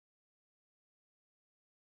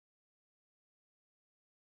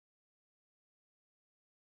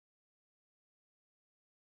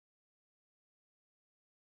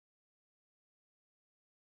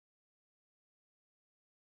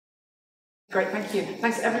Great, thank you.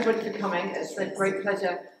 Thanks everybody for coming. It's a great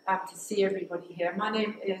pleasure to see everybody here. My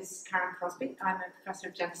name is Karen Throsby. I'm a Professor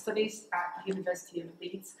of Gender Studies at the University of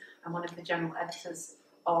Leeds. I'm one of the general editors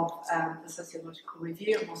of the Sociological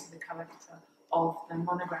Review. I'm also the co-editor of the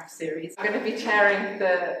monograph series. I'm going to be chairing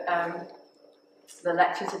the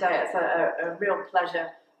lecture today. It's a real pleasure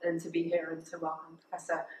to be here and to welcome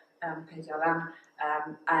Professor Pei-Chia Lan.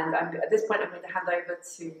 And at this point I'm going to hand over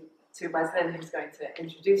to Wesley, who's going to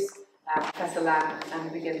introduce Professor Lan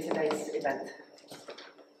and begin today's event.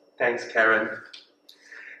 Thanks, Karen.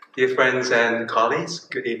 Dear friends and colleagues,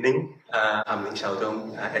 good evening. I'm Dr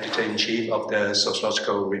Xiaodong, Editor-in-Chief of the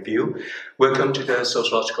Sociological Review. Welcome to the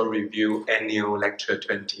Sociological Review Annual Lecture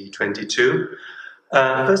 2022.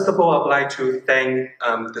 First of all, I would like to thank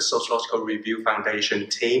the Sociological Review Foundation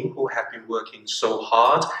team who have been working so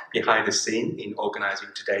hard behind the scene in organizing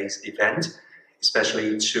today's event,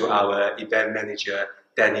 especially to our event manager,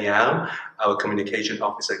 Danielle, our communication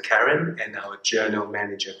officer, Karen, and our journal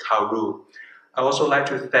manager, Kaoru. I also like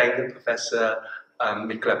to thank Professor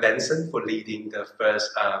Mikla Benson for leading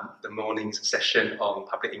the morning's session on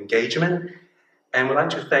public engagement. And we'd like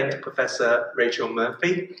to thank Professor Rachel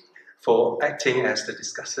Murphy for acting as the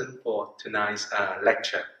discussant for tonight's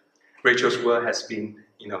lecture. Rachel's work has been,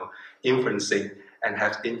 influencing and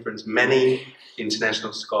has influenced many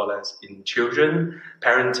international scholars in children,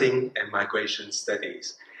 parenting, and migration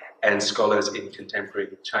studies, and scholars in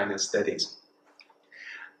contemporary China studies.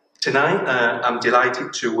 Tonight, I'm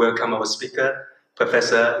delighted to welcome our speaker,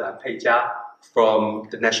 Professor Lan Pei-Chia from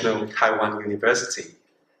the National Taiwan University.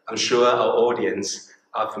 I'm sure our audience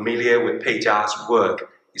are familiar with Pei-Chia's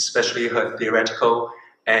work, especially her theoretical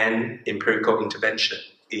and empirical intervention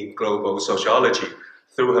in global sociology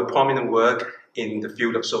through her prominent work in the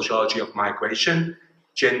field of sociology of migration,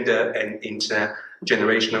 gender and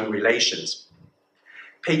intergenerational relations.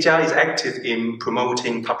 Pei-Chia is active in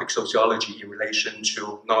promoting public sociology in relation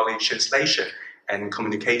to knowledge translation and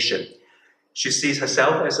communication. She sees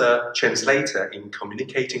herself as a translator in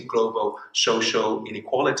communicating global social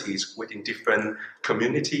inequalities within different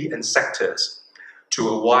community and sectors to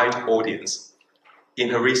a wide audience.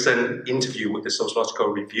 In her recent interview with the Sociological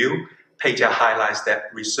Review, Pei-Chia highlights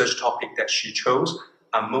that research topics that she chose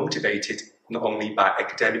are motivated not only by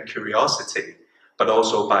academic curiosity, but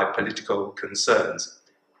also by political concerns.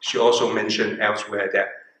 She also mentioned elsewhere that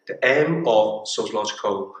the aim of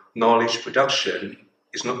sociological knowledge production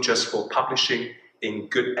is not just for publishing in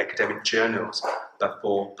good academic journals, but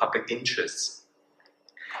for public interests.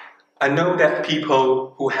 I know that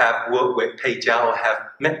people who have worked with Pei-Chia or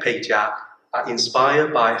have met Pei-Chia are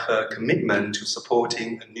inspired by her commitment to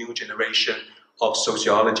supporting a new generation of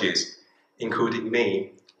sociologists, including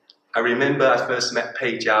me. I remember I first met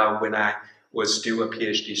Pei-Chia when I was still a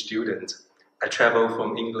PhD student. I traveled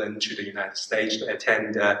from England to the United States to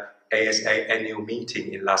attend the ASA annual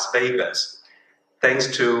meeting in Las Vegas. Thanks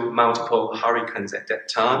to multiple hurricanes at that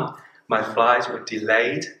time, my flights were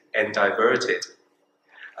delayed and diverted.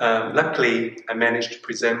 Luckily, I managed to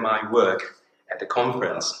present my work at the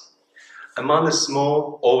conference. Among the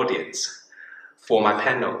small audience for my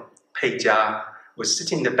panel, Pei-Chia was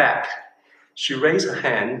sitting in the back. She raised her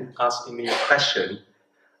hand, asking me a question.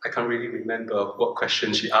 I can't really remember what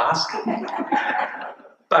question she asked.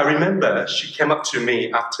 But I remember she came up to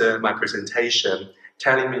me after my presentation,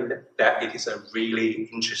 telling me that it is a really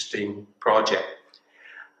interesting project.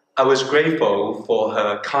 I was grateful for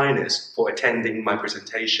her kindness for attending my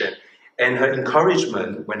presentation and her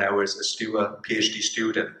encouragement when I was still a PhD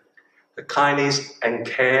student. The kindness and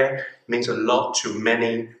care means a lot to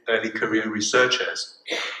many early career researchers.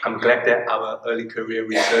 I'm glad that our early career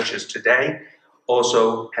researchers today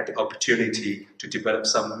also had the opportunity to develop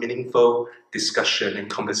some meaningful discussion and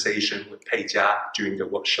conversation with Pei-Chia during the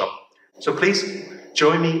workshop. So please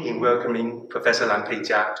join me in welcoming Professor Lan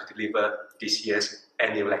Pei-Chia to deliver this year's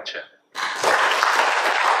annual lecture.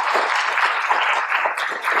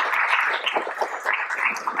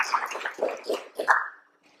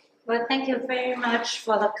 Well, thank you very much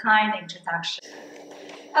for the kind introduction.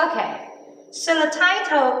 Okay, so the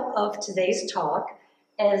title of today's talk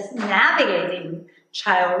is Navigating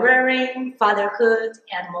Child-Rearing, Fatherhood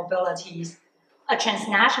and Mobilities, a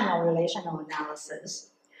Transnational Relational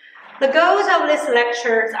Analysis. The goals of this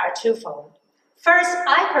lecture are twofold. First,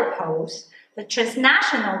 I propose the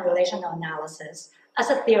transnational relational analysis as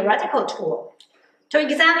a theoretical tool to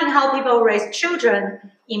examine how people raise children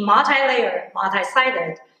in multi-layered,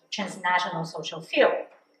 multi-sided, transnational social field,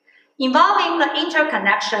 involving the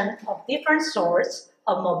interconnection of different sorts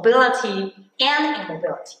of mobility and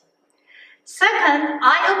immobility. Second,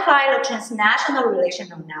 I apply the transnational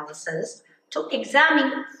relational analysis to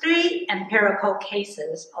examine 3 empirical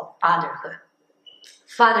cases of fatherhood.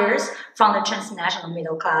 Fathers from the transnational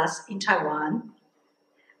middle class in Taiwan,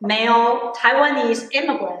 male Taiwanese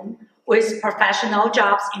immigrant with professional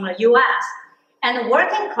jobs in the US, and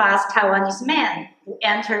working class Taiwanese men who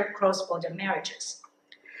enter cross-border marriages.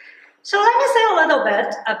 So let me say a little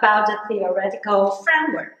bit about the theoretical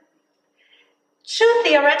framework. 2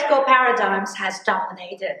 theoretical paradigms has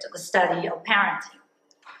dominated the study of parenting.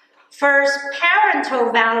 First,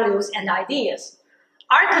 parental values and ideas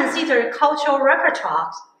are considered cultural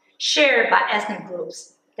repertoires shared by ethnic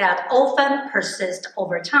groups that often persist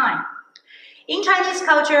over time. In Chinese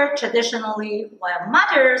culture, traditionally, while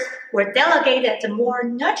mothers were delegated the more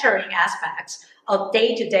nurturing aspects of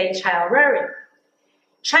day-to-day child rearing,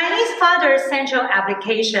 Chinese fathers' central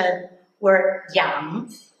application were yang,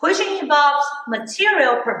 which involves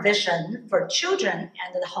material provision for children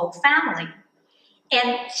and the whole family,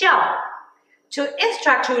 and jiao, to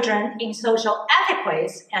instruct children in social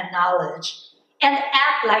etiquettes and knowledge, and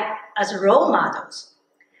act like as role models.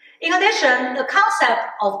 In addition, the concept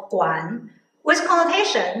of guan, with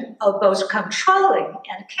connotation of both controlling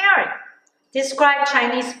and caring, describe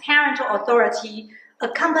Chinese parental authority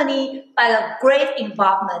accompanied by a great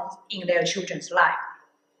involvement in their children's life.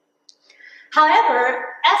 However,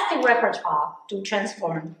 ethnic repertoire do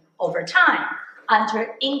transform over time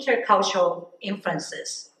under intercultural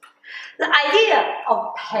influences. The idea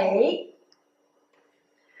of pei,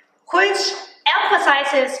 which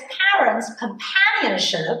emphasizes parents'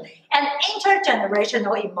 companionship and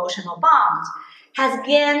intergenerational emotional bonds, has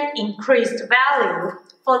gained increased value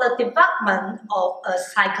for the development of a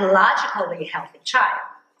psychologically healthy child.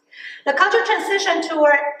 The cultural transition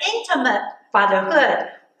toward intimate fatherhood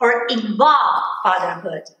or involved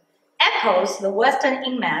fatherhood echoes the Western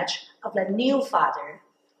image of the new father,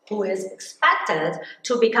 who is expected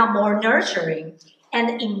to become more nurturing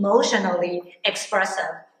and emotionally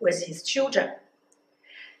expressive with his children.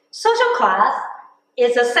 Social class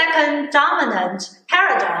is the second dominant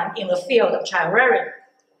paradigm in the field of child rearing.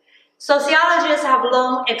 Sociologists have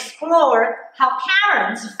long explored how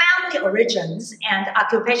parents, family origins, and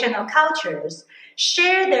occupational cultures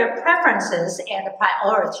share their preferences and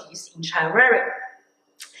priorities in child rearing.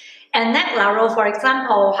 Annette Lareau, for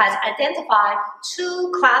example, has identified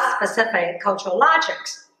 2 class-specific cultural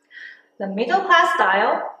logics: the middle-class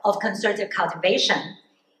style of concerted cultivation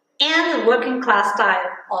and the working-class style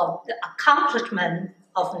of the accomplishment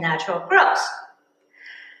of natural growth.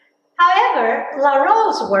 However,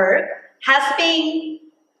 Lareau's work has been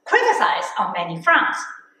criticized on many fronts,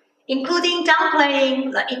 including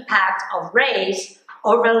downplaying the impact of race,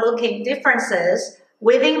 overlooking differences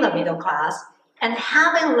within the middle class, and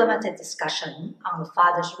having limited discussion on the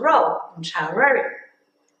father's role in child rearing.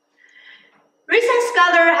 Recent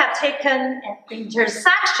scholars have taken an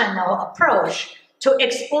intersectional approach to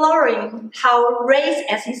exploring how race,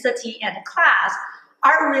 ethnicity, and class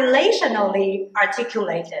are relationally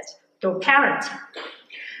articulated through parenting,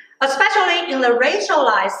 especially in the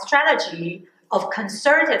racialized strategy of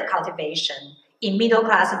concerted cultivation in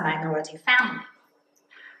middle-class and minority families.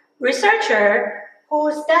 Researchers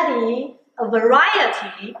who study a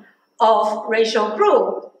variety of racial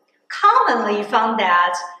groups commonly found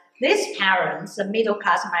that these parents, the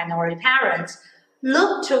middle-class minority parents,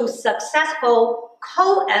 look to successful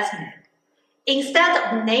co-ethnic instead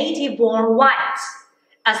of native-born whites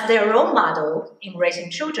as their role model in raising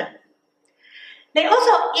children. They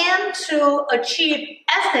also aim to achieve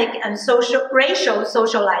ethnic and racial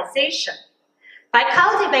socialization by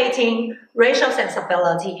cultivating racial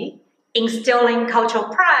sensibility, instilling cultural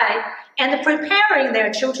pride, and preparing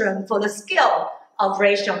their children for the skill of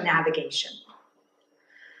racial navigation.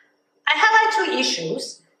 I highlight 2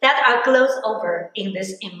 issues that are glossed over in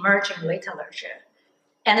this emerging literature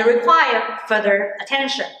and require further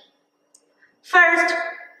attention. First,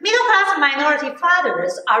 middle-class minority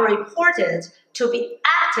fathers are reported to be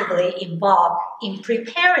actively involved in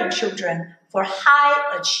preparing children for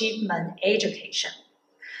high achievement education.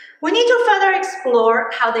 We need to further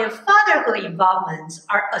explore how their fatherhood involvements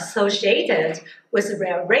are associated with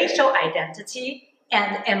their racial identity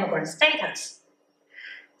and immigrant status.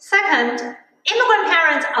 Second, immigrant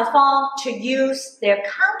parents are found to use their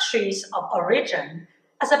countries of origin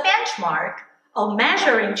as a benchmark of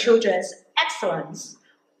measuring children's excellence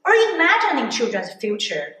or imagining children's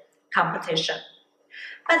future competition.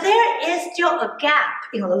 But there is still a gap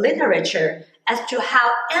in the literature as to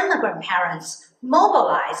how immigrant parents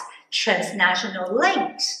mobilize transnational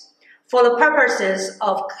links for the purposes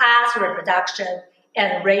of class reproduction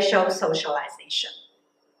and racial socialization.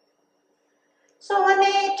 So let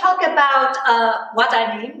me talk about what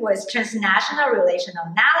I mean with transnational relational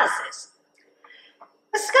analysis.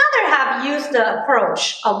 The scholars have used the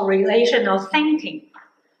approach of relational thinking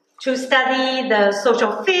to study the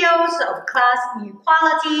social fields of class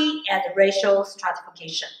inequality and racial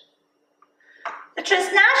stratification. The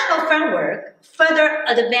transnational framework further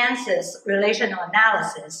advances relational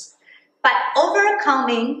analysis by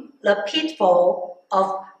overcoming the pitfall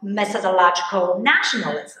of methodological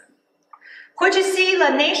nationalism, which sees the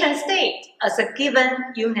nation-state as a given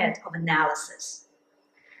unit of analysis.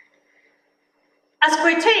 As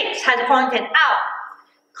critics had pointed out,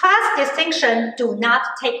 class distinctions do not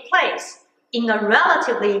take place in a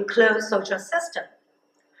relatively closed social system.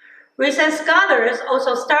 Recent scholars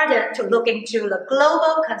also started to look into the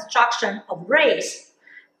global construction of race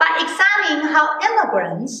by examining how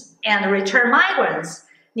immigrants and return migrants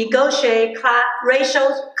negotiate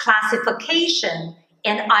racial classification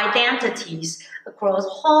and identities across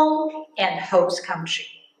home and host country.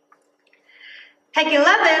 Peggy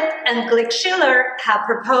Levitt and Glick Schiller have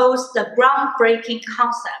proposed the groundbreaking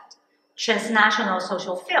concept, transnational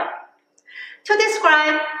social field, to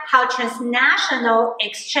describe how transnational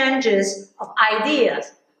exchanges of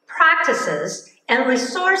ideas, practices, and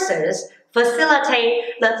resources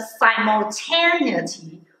facilitate the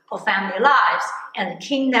simultaneity of family lives and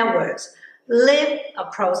kin networks live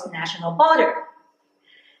across national borders.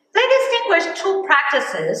 They distinguish two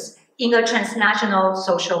practices in a transnational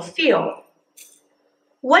social field.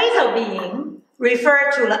 Ways of being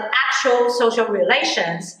refer to the actual social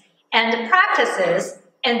relations and practices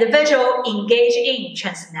individuals engage in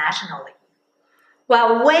transnationally,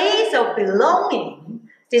 while ways of belonging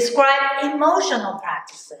describe emotional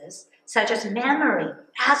practices such as memory,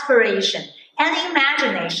 aspiration, and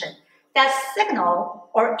imagination that signal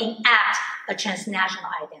or enact a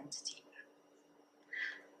transnational identity.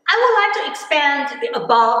 I would like to expand the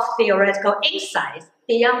above theoretical insights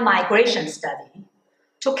beyond migration study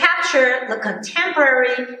to capture the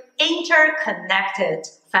contemporary interconnected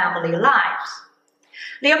family lives.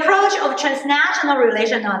 The approach of transnational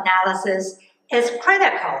relational analysis is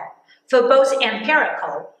critical for both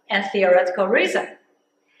empirical and theoretical reasons.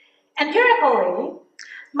 Empirically,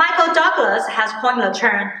 Michael Douglas has coined the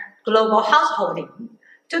term global householding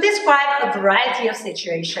to describe a variety of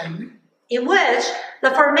situations in which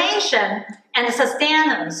the formation and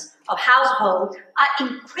sustenance of households are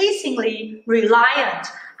increasingly reliant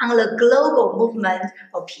on the global movement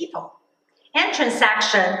of people and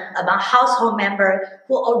transaction among household members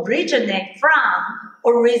who originate from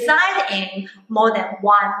or reside in more than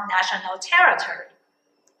one national territory.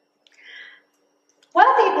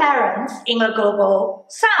 Wealthy parents in the global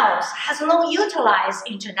South has long utilized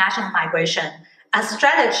international migration as a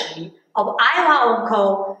strategy of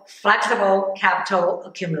Iowa-Uncle flexible capital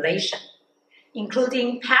accumulation,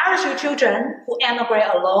 including parachute children who emigrate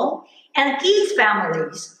alone and geese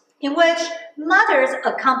families in which mothers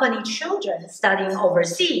accompany children studying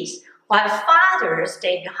overseas while fathers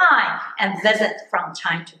stay behind and visit from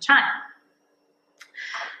time to time.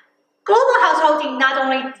 Global householding not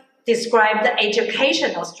only describes the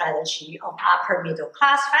educational strategy of upper middle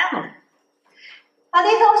class families, but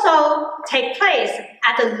it also takes place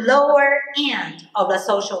at the lower end of the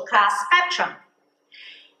social class spectrum.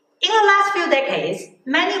 In the last few decades,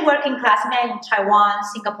 many working class men in Taiwan,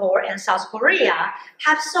 Singapore, and South Korea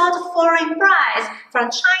have sought foreign brides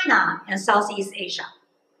from China and Southeast Asia.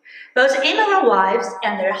 Both immigrant wives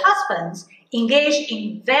and their husbands engage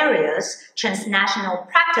in various transnational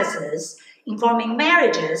practices in forming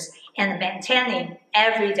marriages and maintaining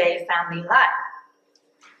everyday family life.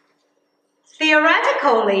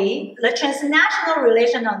 Theoretically, the transnational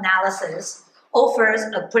relational analysis offers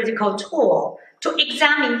a critical tool to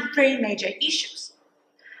examine three major issues.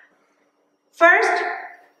 First,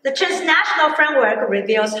 the transnational framework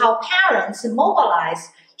reveals how parents mobilize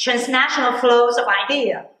transnational flows of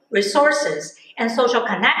ideas, resources, and social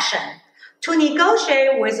connection to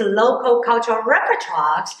negotiate with local cultural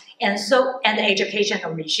repertoires and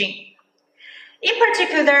educational regime. In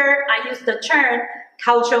particular, I use the term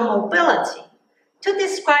cultural mobility to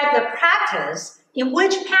describe the practice in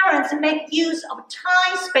which parents make use of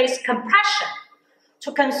time-space compression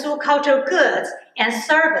to consume cultural goods and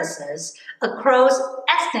services across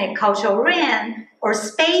ethnic cultural realm or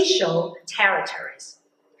spatial territories.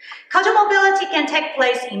 Cultural mobility can take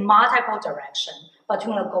place in multiple directions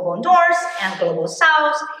between the global north and global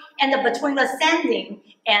south, and between the sending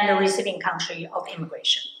and the receiving country of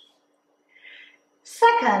immigration.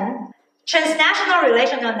 Second, transnational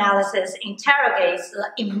relational analysis interrogates the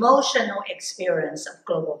emotional experience of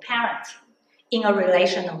global parenting in a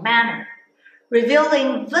relational manner,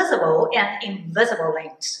 revealing visible and invisible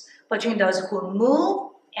links between those who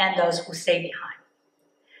move and those who stay behind.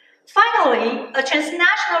 Finally, a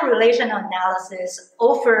transnational relational analysis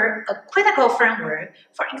offers a critical framework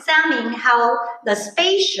for examining how the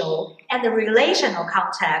spatial and the relational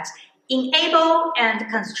context enable and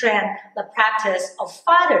constrain the practice of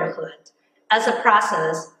fatherhood as a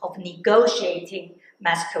process of negotiating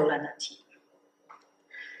masculinity.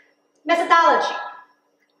 Methodology.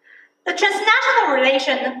 The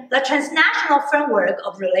transnational framework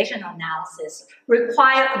of relational analysis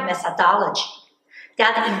requires a methodology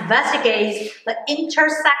that investigates the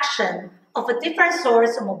intersection of a different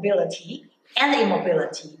source of mobility and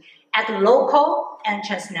immobility at local and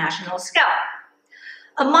transnational scale.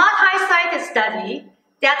 A multi-site study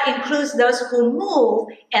that includes those who move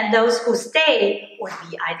and those who stay would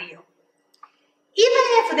be ideal. Even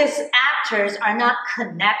if these actors are not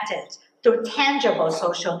connected through tangible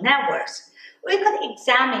social networks, we could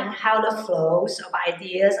examine how the flows of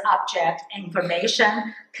ideas, objects, and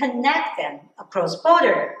information connect them across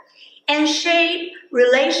borders and shape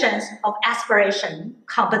relations of aspiration,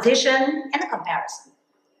 competition, and comparison.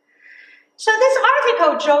 So this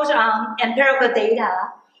article draws on empirical data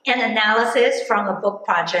and analysis from a book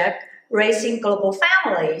project, Raising Global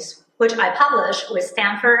Families, which I published with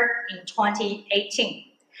Stanford in 2018.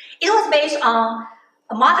 It was based on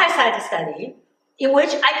a multi-site study in which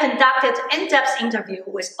I conducted in-depth interview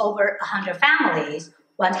with over 100 families.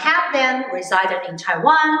 One half of them resided in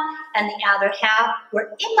Taiwan, and the other half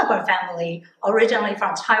were immigrant families originally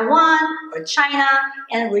from Taiwan or China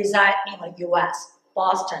and reside in the US,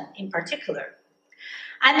 Boston in particular.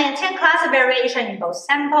 I maintain class variation in both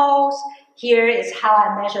samples. Here is how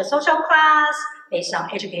I measure social class based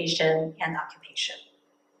on education and occupation.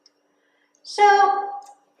 So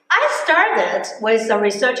I started with the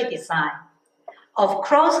research design of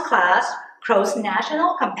cross-class,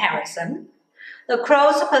 cross-national comparison. The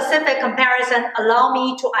cross-Pacific comparison allowed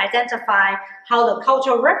me to identify how the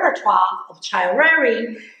cultural repertoire of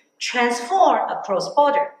child-rearing transformed across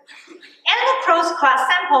border. And the cross-class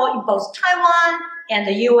sample in both Taiwan and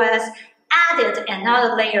the US added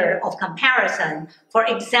another layer of comparison for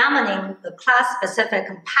examining the class-specific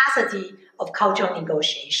capacity of cultural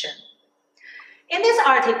negotiation. In this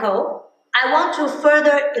article, I want to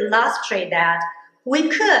further illustrate that we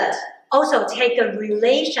could also take a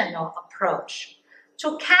relational approach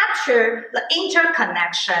to capture the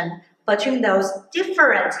interconnection between those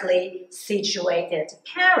differently situated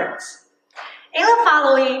parents. In the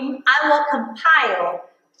following, I will compile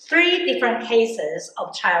 3 different cases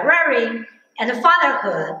of child rearing and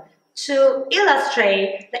fatherhood to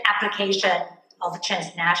illustrate the application of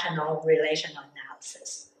transnational relational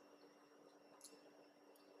analysis.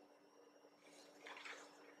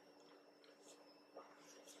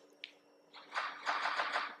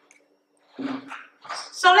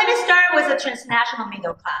 So let me start with the transnational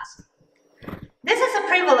middle class. This is a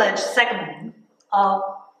privileged segment of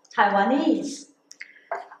Taiwanese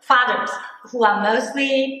fathers who are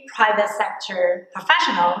mostly private sector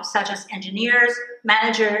professionals such as engineers,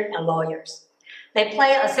 managers, and lawyers. They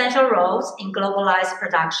play essential roles in globalized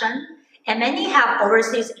production, and many have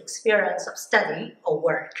overseas experience of study or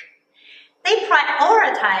work. They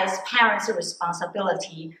prioritize parents'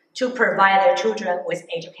 responsibility to provide their children with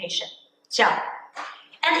education, 教育,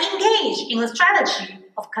 and engage in the strategy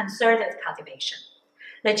of concerted cultivation.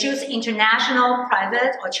 They choose international,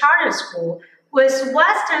 private, or charter school with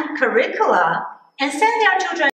Western curricula and send their children